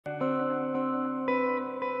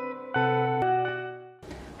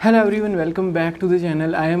Hello everyone, welcome back to the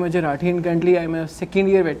channel. I am Ajay Rathee and currently I am a second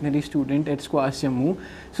year veterinary student at SKUAST Jammu.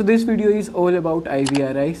 So this video is all about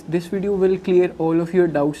IVRI. This video will clear all of your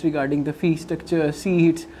doubts regarding the fee structure,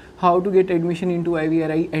 seats, how to get admission into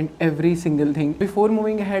IVRI and every single thing. Before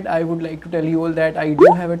moving ahead, I would like to tell you all that I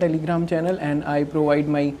do have a Telegram channel and I provide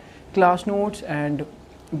my class notes and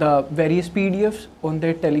the various PDFs on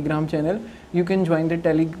that Telegram channel. You can join the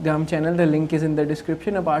Telegram channel, the link is in the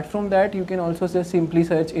description. Apart from that, you can also just simply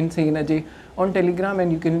search Insane Ajay on Telegram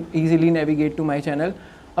and you can easily navigate to my channel.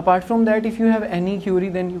 Apart from that, if you have any query,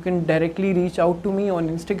 then you can directly reach out to me on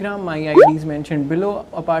Instagram. My ID is mentioned below.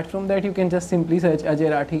 Apart from that, you can just simply search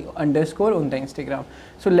Ajay Rathee _ on the Instagram.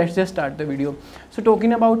 So let's just start the video. So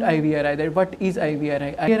talking about IVRI, that what is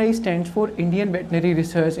IVRI? IVRI stands for Indian Veterinary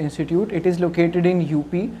Research Institute. It is located in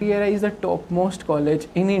UP. IVRI is the topmost college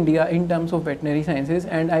in India in terms of veterinary sciences,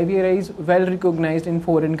 and IVRI is well recognized in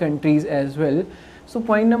foreign countries as well. So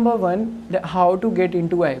point number one, how to get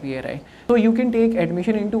into IVRI. So you can take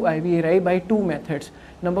admission into IVRI by two methods.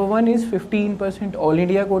 Number one is 15% All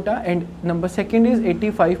India quota and number second is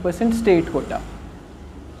 85% state quota.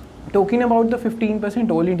 Talking about the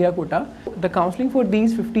 15% All India quota, the counselling for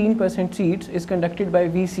these 15% seats is conducted by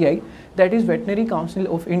VCI, that is Veterinary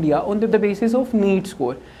Council of India, on the basis of NEET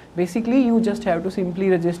score. Basically, you just have to simply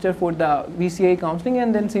register for the VCI counselling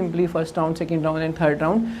and then simply first round, second round and third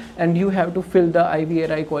round, and you have to fill the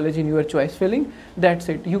IVRI college in your choice filling. That's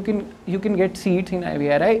it. You can get seats in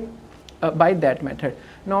IVRI by that method.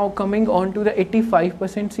 Now coming on to the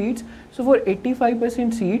 85% seats. So for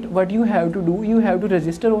 85% seat, what you have to do, you have to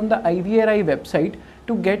register on the IVRI website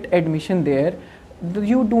to get admission there.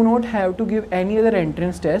 You do not have to give any other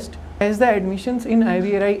entrance test, as the admissions in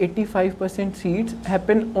IVRI 85% seats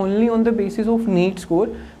happen only on the basis of NEET score,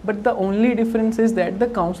 but the only difference is that the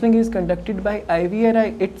counselling is conducted by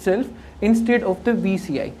IVRI itself instead of the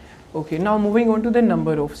VCI. Okay, now moving on to the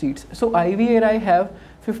number of seats. So IVRI have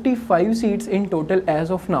 55 seats in total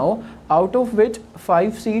as of now, out of which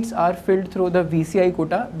 5 seats are filled through the VCI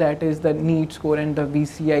quota, that is the NEET score and the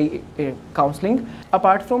VCI counselling.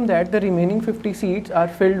 Apart from that, the remaining 50 seats are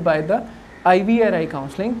filled by the IVRI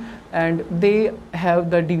counselling, and they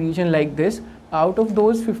have the division like this. Out of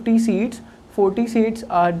those 50 seats, 40 seats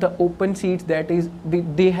are the open seats, that is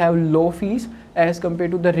they have low fees as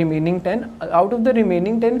compared to the remaining 10. Out of the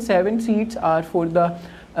remaining 10, 7 seats are for the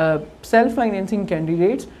self-financing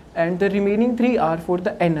candidates and the remaining 3 are for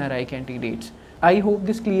the NRI candidates. I hope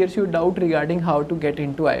this clears your doubt regarding how to get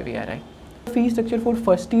into IVRI. Fee structure for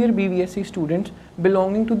first year BVSC students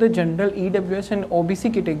belonging to the general EWS and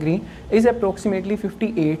OBC category is approximately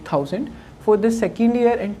 58,000. For the second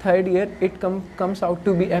year and third year, it comes out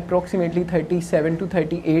to be approximately 37 to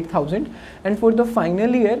 38,000, and for the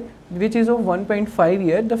final year, which is of 1.5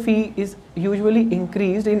 year, the fee is usually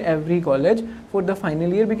increased in every college for the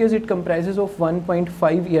final year because it comprises of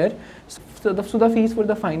 1.5 year. So the fees for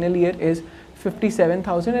the final year is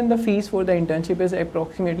 57,000 and the fees for the internship is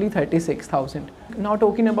approximately 36,000. Now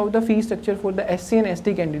talking about the fee structure for the SC and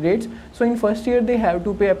ST candidates. So in first year they have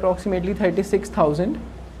to pay approximately 36,000.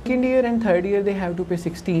 Second year and third year they have to pay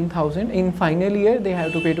 16,000. In final year they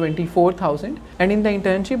have to pay 24,000, and in the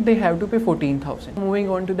internship they have to pay 14,000. Moving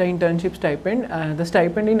on to the internship stipend. The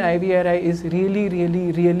stipend in IVRI is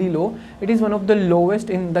really low. It is one of the lowest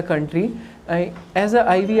in the country. As a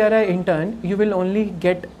IVRI intern, you will only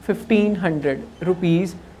get 1,500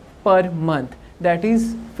 rupees per month. That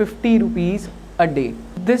is 50 rupees a day.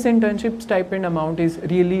 This internship stipend amount is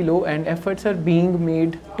really low and efforts are being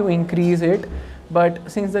made to increase it.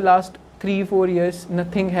 But since the last 3-4 years,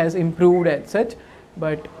 nothing has improved as such,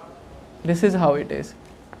 but this is how it is.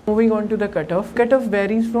 Moving on to the cutoff. Cutoff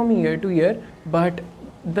varies from year to year, but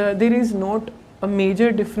there is not a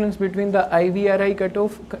major difference between the IVRI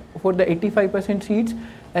cutoff for the 85% seats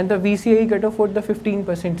and the VCI cutoff for the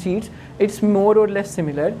 15% seats. It's more or less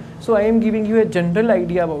similar. So I am giving you a general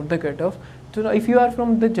idea about the cutoff. So if you are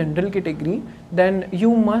from the general category, then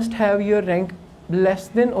you must have your rank less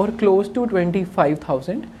than or close to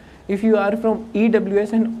 25,000. If you are from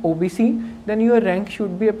EWS and OBC, then your rank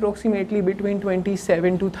should be approximately between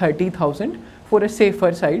 27 to 30,000 for a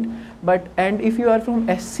safer side. And if you are from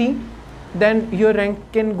SC, then your rank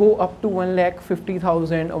can go up to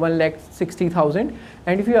 1,50,000 or 1,60,000.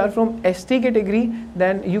 And if you are from ST category,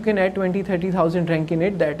 then you can add 20-30,000 rank in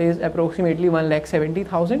it, that is approximately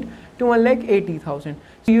 1,70,000 to 1,80,000.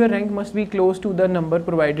 So your rank must be close to the number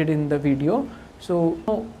provided in the video.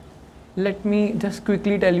 So let me just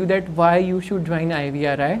quickly tell you that why you should join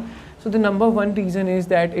IVRI. So the number one reason is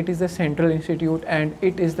that it is a central institute and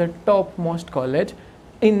it is the topmost college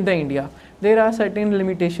in the India. There are certain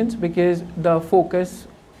limitations because the focus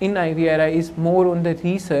in IVRI is more on the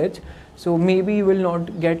research, so maybe you will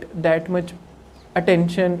not get that much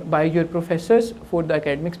attention by your professors for the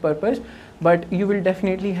academics purpose, but you will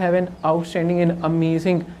definitely have an outstanding and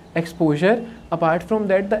amazing exposure. Apart from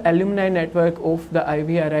that, the alumni network of the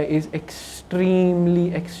IVRI is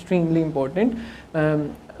extremely important.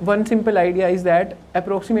 One simple idea is that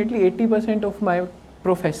approximately 80% of my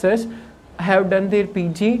professors have done their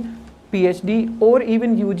PG, PhD or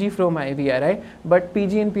even UG from IVRI, but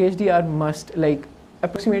PG and PhD are must. Like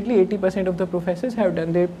approximately 80% of the professors have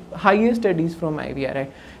done their higher studies from IVRI.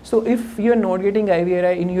 So if you are not getting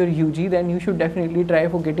IVRI in your UG, then you should definitely try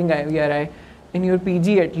for getting IVRI in your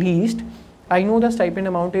PG at least. I know the stipend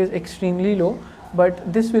amount is extremely low,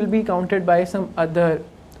 but this will be counted by some other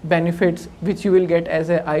benefits which you will get as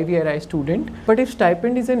a IVRI student. But if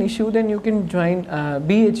stipend is an issue, then you can join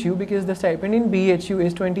BHU, because the stipend in BHU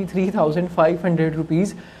is 23,500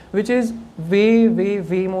 rupees, which is way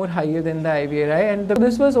more higher than the IVRI. And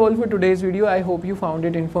this was all for today's video. I hope you found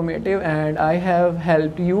it informative and I have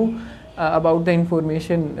helped you about the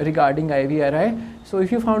information regarding IVRI. So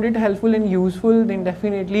if you found it helpful and useful, then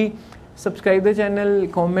definitely subscribe the channel,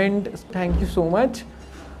 comment. Thank you so much.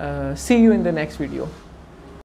 See you in the next video.